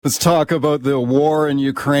Let's talk about the war in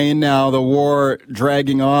Ukraine now, the war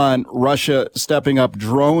dragging on, Russia stepping up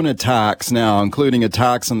drone attacks now, including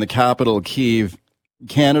attacks on the capital, Kyiv.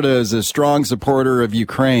 Canada is a strong supporter of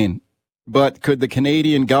Ukraine, but could the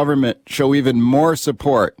Canadian government show even more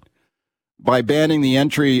support by banning the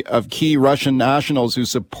entry of key Russian nationals who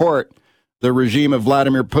support the regime of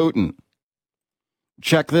Vladimir Putin?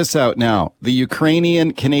 Check this out now. The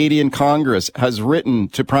Ukrainian Canadian Congress has written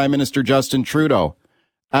to Prime Minister Justin Trudeau,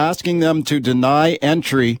 asking them to deny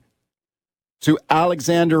entry to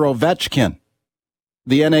Alexander Ovechkin,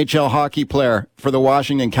 the NHL hockey player for the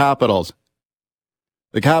Washington Capitals.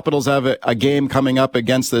 The Capitals have a game coming up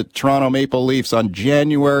against the Toronto Maple Leafs on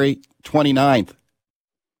January 29th.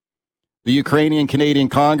 The Ukrainian Canadian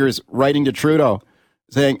Congress writing to Trudeau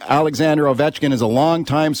saying Alexander Ovechkin is a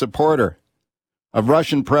longtime supporter of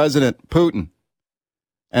Russian President Putin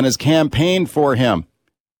and has campaigned for him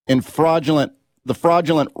in the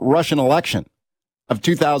fraudulent Russian election of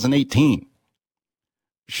 2018.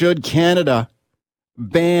 Should Canada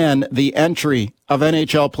ban the entry of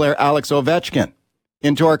NHL player Alex Ovechkin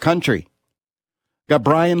into our country? Got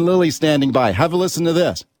Brian Lilly standing by. Have a listen to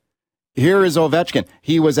this. Here is Ovechkin.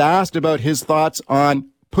 He was asked about his thoughts on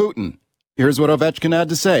Putin. Here's what Ovechkin had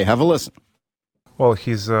to say. Have a listen. Well,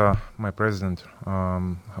 he's my president,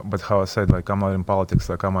 but how I said, I'm not in politics,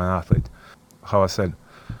 I'm an athlete. How I said,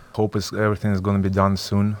 hope everything is going to be done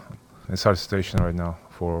soon. It's a hard situation right now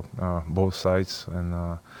for both sides,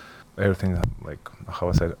 and everything, how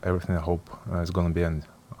I said, everything I hope is going to be end.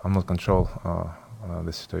 I'm not control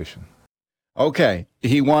the situation. Okay,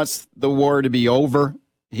 he wants the war to be over.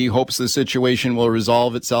 He hopes the situation will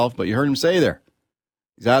resolve itself, but you heard him say there.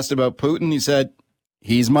 He's asked about Putin. He said,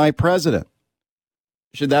 he's my president.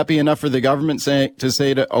 Should that be enough for the government to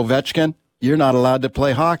say to Ovechkin, you're not allowed to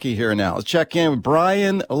play hockey here now? Let's check in with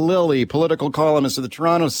Brian Lilly, political columnist of the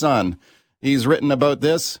Toronto Sun. He's written about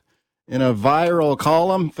this in a viral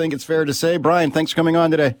column. I think it's fair to say. Brian, thanks for coming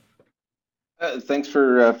on today. Thanks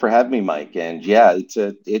for having me, Mike. And yeah,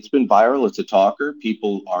 it's been viral. It's a talker.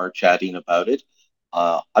 People are chatting about it.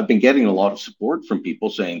 I've been getting a lot of support from people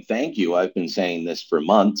saying, thank you. I've been saying this for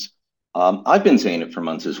months. I've been saying it for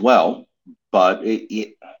months as well. But,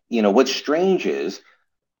 what's strange is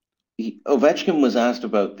Ovechkin was asked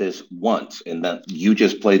about this once, and that you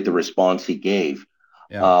just played the response he gave.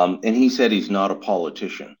 Yeah. And he said he's not a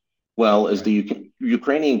politician. Well, as the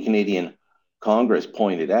Ukrainian Canadian Congress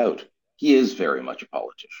pointed out, he is very much a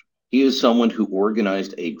politician. He is someone who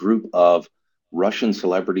organized a group of Russian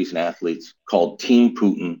celebrities and athletes called Team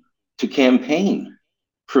Putin to campaign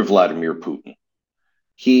for Vladimir Putin.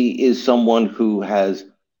 He is someone who has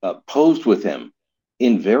posed with him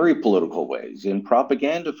in very political ways, in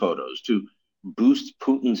propaganda photos to boost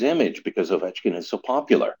Putin's image because Ovechkin is so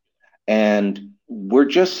popular. And we're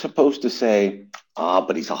just supposed to say,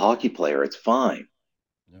 but he's a hockey player, it's fine.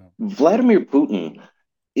 Yeah. Vladimir Putin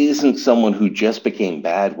isn't someone who just became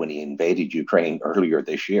bad when he invaded Ukraine earlier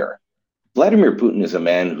this year. Vladimir Putin is a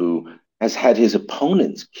man who has had his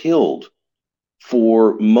opponents killed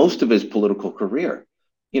for most of his political career.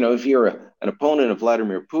 If you're an opponent of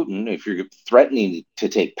Vladimir Putin, if you're threatening to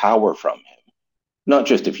take power from him, not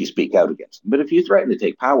just if you speak out against him, but if you threaten to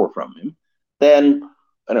take power from him, then,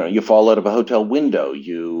 you fall out of a hotel window,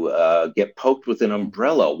 you get poked with an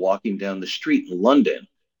umbrella walking down the street in London,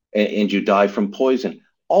 and you die from poison.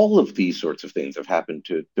 All of these sorts of things have happened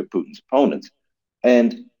to Putin's opponents.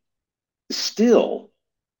 And still,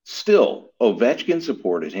 Ovechkin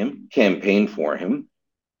supported him, campaigned for him.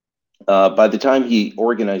 By the time he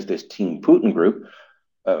organized this Team Putin group,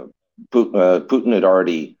 Putin had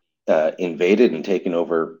already invaded and taken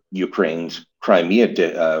over Ukraine's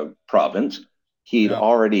Crimea province. He'd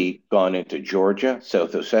already gone into Georgia,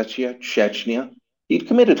 South Ossetia, Chechnya. He'd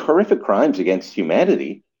committed horrific crimes against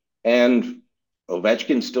humanity, and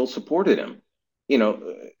Ovechkin still supported him.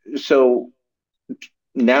 So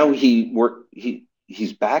now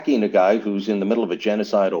he's backing a guy who's in the middle of a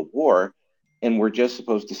genocidal war. And we're just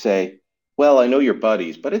supposed to say, well, I know you're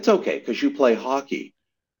buddies, but it's okay because you play hockey.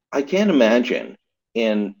 I can't imagine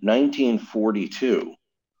in 1942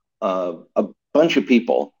 a bunch of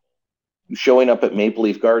people showing up at Maple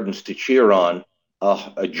Leaf Gardens to cheer on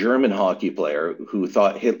a German hockey player who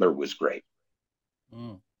thought Hitler was great.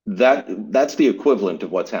 Mm. That's the equivalent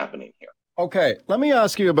of what's happening here. Okay, let me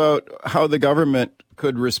ask you about how the government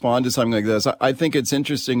could respond to something like this. I think it's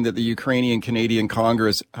interesting that the Ukrainian Canadian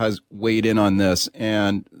Congress has weighed in on this,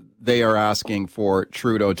 and they are asking for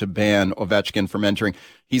Trudeau to ban Ovechkin from entering.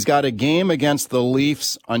 He's got a game against the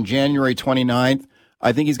Leafs on January 29th.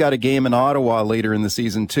 I think he's got a game in Ottawa later in the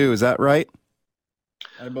season, too. Is that right?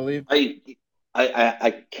 I believe.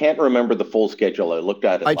 I can't remember the full schedule. I looked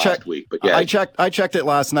at it I last checked. week, but yeah, I checked it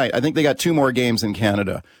last night. I think they got 2 more games in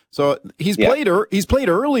Canada. So yeah. he's played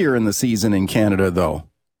earlier in the season in Canada, though,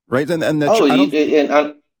 right? And Oh, I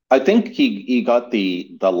don't. I think he got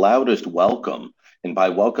the loudest welcome, and by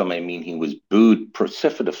welcome I mean he was booed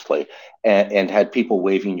precipitously and had people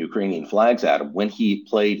waving Ukrainian flags at him when he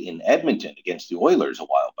played in Edmonton against the Oilers a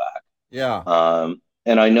while back. Yeah.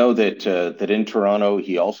 And I know that in Toronto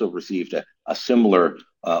he also received a similar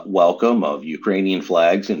welcome of Ukrainian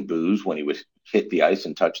flags and boos when he would hit the ice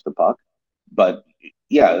and touch the puck. But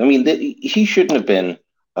yeah, I mean he shouldn't have been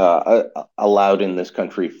allowed in this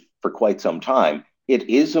country for quite some time. It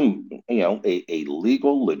is a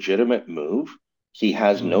legal, legitimate move. He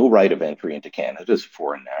has Mm. no right of entry into Canada as a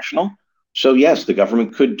foreign national. So yes, the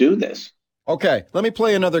government could do this. Okay, let me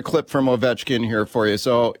play another clip from Ovechkin here for you.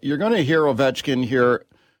 So you're going to hear Ovechkin here.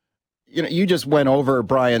 You know, you just went over,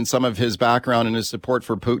 Brian, some of his background and his support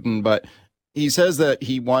for Putin, but he says that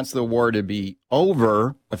he wants the war to be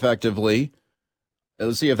over effectively.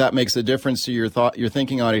 Let's see if that makes a difference to your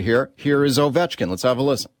thinking on it here. Here is Ovechkin. Let's have a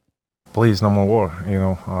listen. Please, no more war.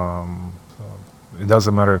 It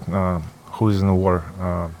doesn't matter who's in the war,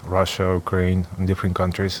 Russia, Ukraine, in different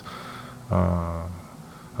countries.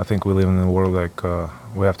 I think we live in a world like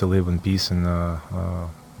we have to live in peace and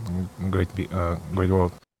great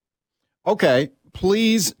world. Okay,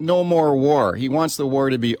 please, no more war. He wants the war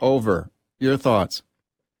to be over. Your thoughts?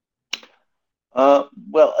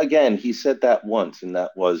 Well, again, he said that once, and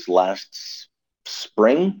that was last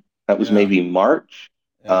spring. That was Yeah. maybe March.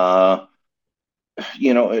 Yeah. Uh,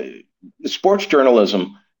 you know, sports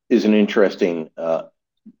journalism is an interesting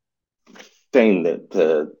thing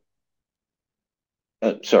that.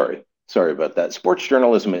 Sorry about that. Sports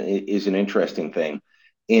journalism is an interesting thing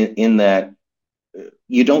in that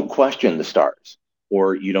you don't question the stars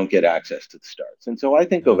or you don't get access to the stars. And so I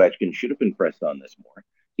think Yeah. Ovechkin should have been pressed on this more.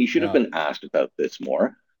 He should have Yeah. been asked about this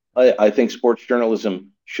more. I think sports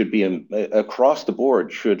journalism should be across the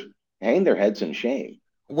board should hang their heads in shame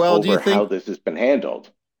Well, do you over how think? this has been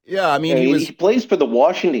handled. Yeah, I mean, I he mean, was. he plays for the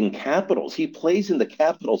Washington Capitals. He plays in the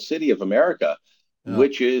capital city of America, Yeah.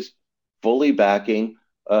 which is fully backing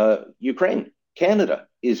Ukraine. Canada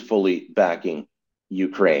is fully backing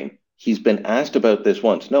Ukraine. He's been asked about this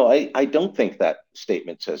once. No, I don't think that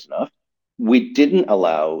statement says enough. We didn't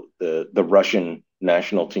allow the Russian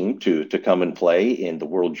national team to come and play in the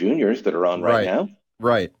World Juniors that are on right Right. now.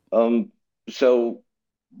 Right. So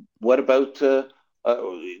what about uh,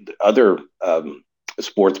 other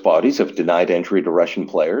sports bodies have denied entry to Russian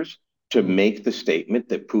players to Mm. make the statement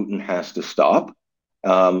that Putin has to stop?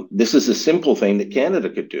 This is a simple thing that Canada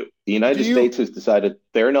could do. The Do United you? States has decided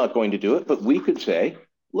they're not going to do it, but we could say,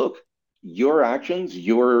 look, your actions,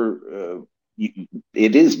 it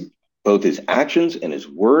is both his actions and his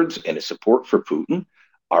words and his support for Putin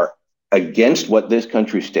are against what this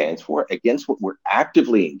country stands for, against what we're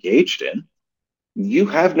actively engaged in. You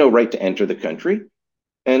have no right to enter the country,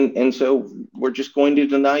 and so we're just going to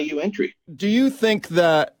deny you entry. Do you think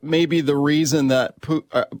that maybe the reason that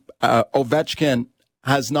Ovechkin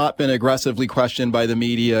has not been aggressively questioned by the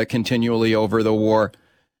media continually over the war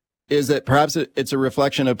is that perhaps it's a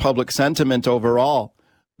reflection of public sentiment overall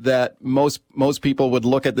that most people would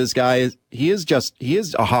look at this guy as he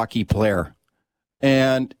is a hockey player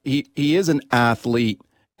and he is an athlete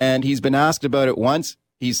and he's been asked about it once.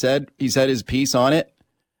 He said his piece on it.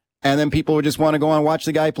 And then people would just want to go and watch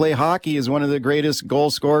the guy play hockey as one of the greatest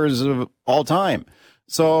goal scorers of all time.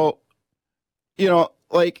 So,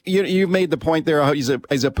 like you've made the point there how he's a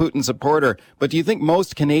Putin supporter. But do you think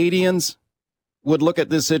most Canadians would look at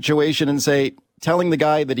this situation and say, telling the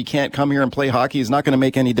guy that he can't come here and play hockey is not going to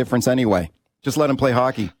make any difference anyway? Just let him play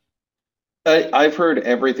hockey. I've heard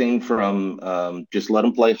everything from just let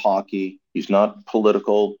him play hockey. He's not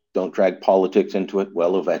political. Don't drag politics into it.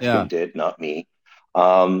 Well, Yeah. Ovechkin did, not me.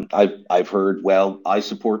 I've heard, well, I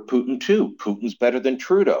support Putin too. Putin's better than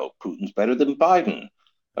Trudeau. Putin's better than Biden.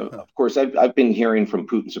 Of course, I've been hearing from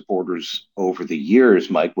Putin supporters over the years,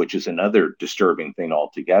 Mike, which is another disturbing thing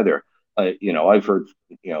altogether. I've heard,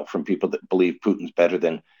 from people that believe Putin's better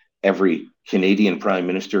than every Canadian prime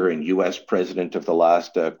minister and U.S. president of the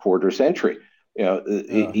last quarter century.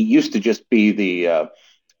 It used to just be the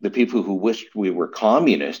people who wished we were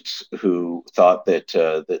communists who thought that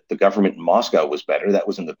the government in Moscow was better. That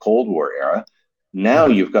was in the Cold War era. Now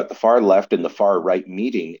Yeah. you've got the far left and the far right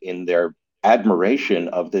meeting in their admiration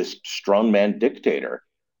of this strongman dictator.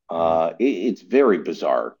 It's very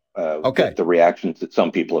bizarre Okay. the reactions that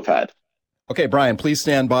some people have had. Okay, Brian, please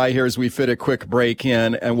stand by here as we fit a quick break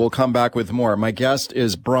in, and we'll come back with more. My guest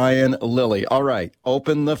is Brian Lilly. All right,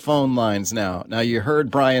 open the phone lines now. Now, you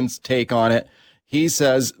heard Brian's take on it. He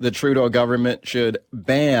says the Trudeau government should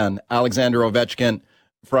ban Alexander Ovechkin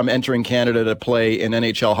from entering Canada to play in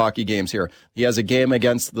NHL hockey games here. He has a game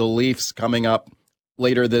against the Leafs coming up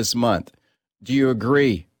later this month. Do you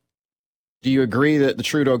agree? Do you agree that the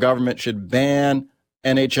Trudeau government should ban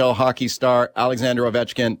NHL hockey star Alexander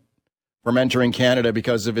Ovechkin from entering Canada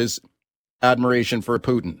because of his admiration for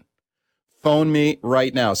Putin? Phone me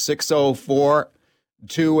right now.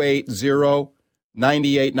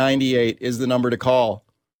 604-280-9898 is the number to call.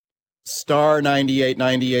 Star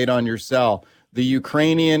 9898 on your cell. The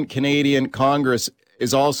Ukrainian Canadian Congress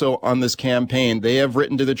is also on this campaign. They have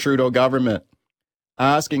written to the Trudeau government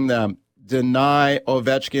asking them deny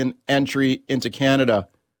Ovechkin entry into Canada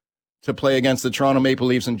to play against the Toronto Maple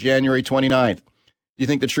Leafs on January 29th. Do you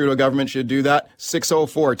think the Trudeau government should do that?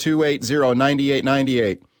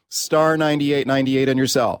 604-280-9898. Star 9898 on your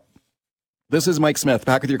cell. This is Mike Smith.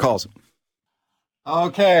 Back with your calls.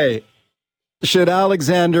 Okay. Should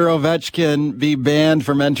Alexander Ovechkin be banned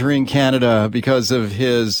from entering Canada because of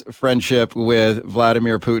his friendship with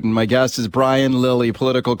Vladimir Putin? My guest is Brian Lilly,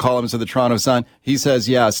 political columnist of the Toronto Sun. He says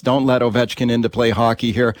yes, don't let Ovechkin in to play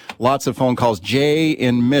hockey here. Lots of phone calls. Jay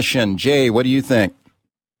in Mission. Jay, what do you think?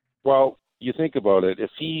 Well, you think about it. If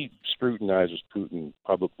he scrutinizes Putin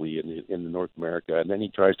publicly in North America and then he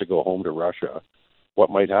tries to go home to Russia, what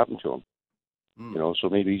might happen to him? You know, so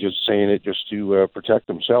maybe he's just saying it just to protect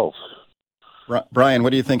himself. Brian, what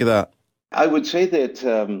do you think of that? I would say that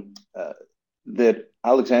that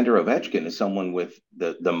Alexander Ovechkin is someone with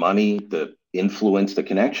the money, the influence, the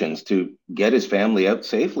connections to get his family out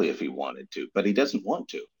safely if he wanted to, but he doesn't want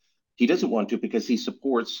to. He doesn't want to because he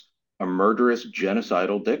supports a murderous,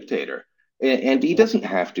 genocidal dictator. And he doesn't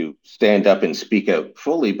have to stand up and speak out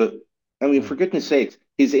fully, but I mean, for goodness sakes,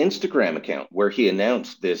 his Instagram account where he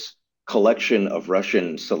announced this collection of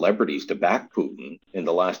Russian celebrities to back Putin in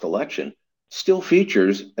the last election still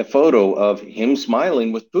features a photo of him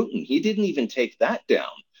smiling with Putin. He didn't even take that down.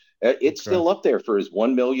 It's still up there for his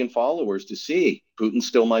 1 million followers to see. Putin's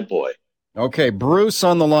still my boy. Okay, Bruce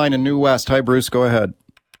on the line in New West. Hi, Bruce. Go ahead.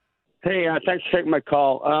 Hey, thanks for taking my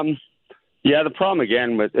call. Yeah, the problem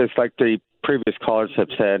again with it's like the previous callers have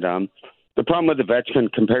said. The problem with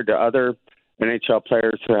Ovechkin compared to other NHL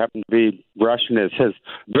players who happen to be Russian is his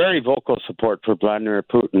very vocal support for Vladimir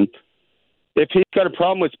Putin. If he's got a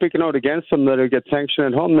problem with speaking out against him that he'll get sanctioned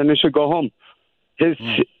at home, then he should go home.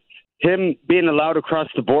 Him being allowed across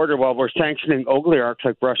the border while we're sanctioning oligarchs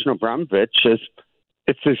like Russian Abramovich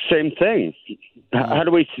it's the same thing. How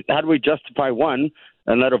do we justify one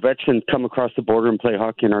and let Ovechkin come across the border and play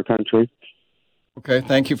hockey in our country? Okay,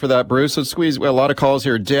 thank you for that, Bruce. Let's squeeze a lot of calls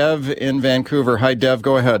here. Dev in Vancouver. Hi, Dev.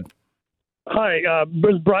 Go ahead. Hi,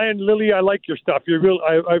 Brian Lilly. I like your stuff. You're real.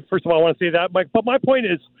 First of all, I want to say that, Mike. But my point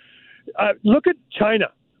is, look at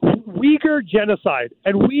China, Uyghur genocide,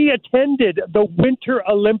 and we attended the Winter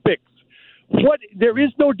Olympics. There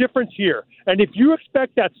is no difference here. And if you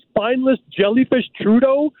expect that spineless jellyfish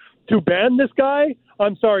Trudeau to ban this guy,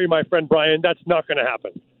 I'm sorry, my friend Brian, that's not going to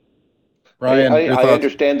happen. Brian, I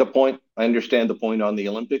understand the point. I understand the point on the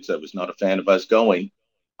Olympics. I was not a fan of us going.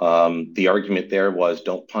 The argument there was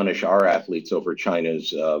don't punish our athletes over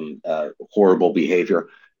China's horrible behavior.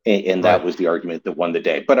 And that was the argument that won the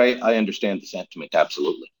day. But I understand the sentiment,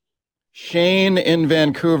 absolutely. Shane in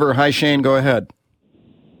Vancouver. Hi, Shane. Go ahead.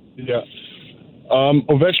 Yeah.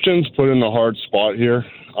 Ovechkin's put in a hard spot here.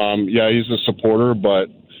 Yeah, he's a supporter, but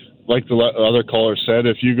like the other caller said,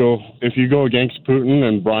 if you go against Putin,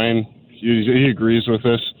 and Brian, he agrees with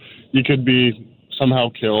this, he could be somehow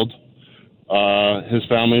killed. His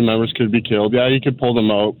family members could be killed. Yeah, he could pull them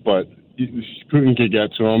out, but Putin could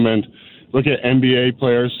get to him. And look at NBA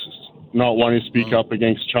players not wanting to speak up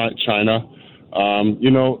against China.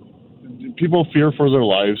 You know, people fear for their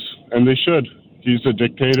lives, and they should. He's a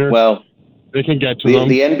dictator. Well, they can get to them.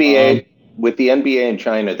 The NBA, with the NBA in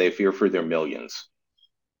China, they fear for their millions.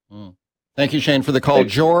 Thank you, Shane, for the call.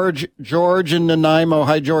 George in Nanaimo.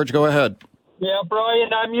 Hi, George. Go ahead. Yeah,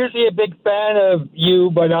 Brian, I'm usually a big fan of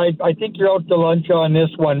you, but I think you're out to lunch on this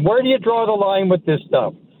one. Where do you draw the line with this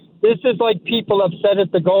stuff? This is like people upset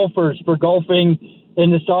at the golfers for golfing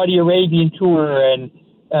in the Saudi Arabian tour. And,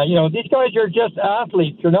 these guys are just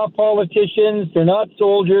athletes. They're not politicians. They're not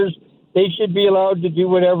soldiers. They should be allowed to do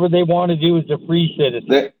whatever they want to do as a free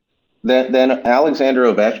citizen. Then Alexander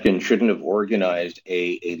Ovechkin shouldn't have organized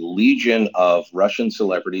a legion of Russian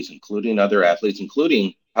celebrities, including other athletes,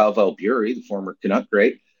 including Pavel Bure, the former Canuck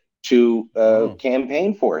great, to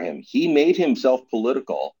campaign for him. He made himself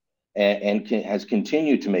political has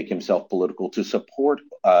continued to make himself political to support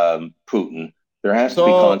Putin, there has to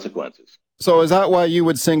be So, consequences. so is that why you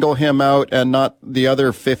would single him out and not the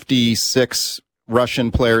other 56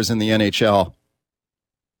 Russian players in the NHL?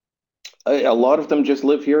 A lot of them just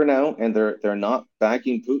live here now, and they're not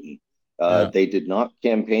backing Putin. They did not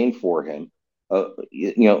campaign for him.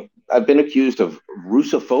 I've been accused of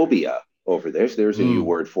Russophobia over this. There's a new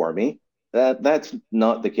word for me. That's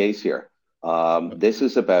not the case here. This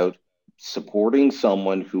is about supporting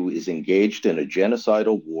someone who is engaged in a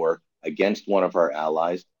genocidal war against one of our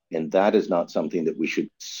allies, and that is not something that we should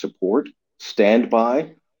support, stand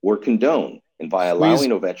by, or condone. And by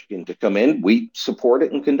allowing Ovechkin to come in, we support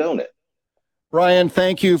it and condone it. Brian,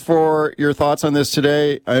 thank you for your thoughts on this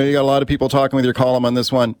today. I know you got a lot of people talking with your column on this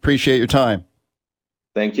one. Appreciate your time.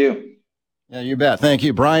 Thank you. Yeah, you bet. Thank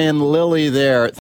you. Brian Lilly there.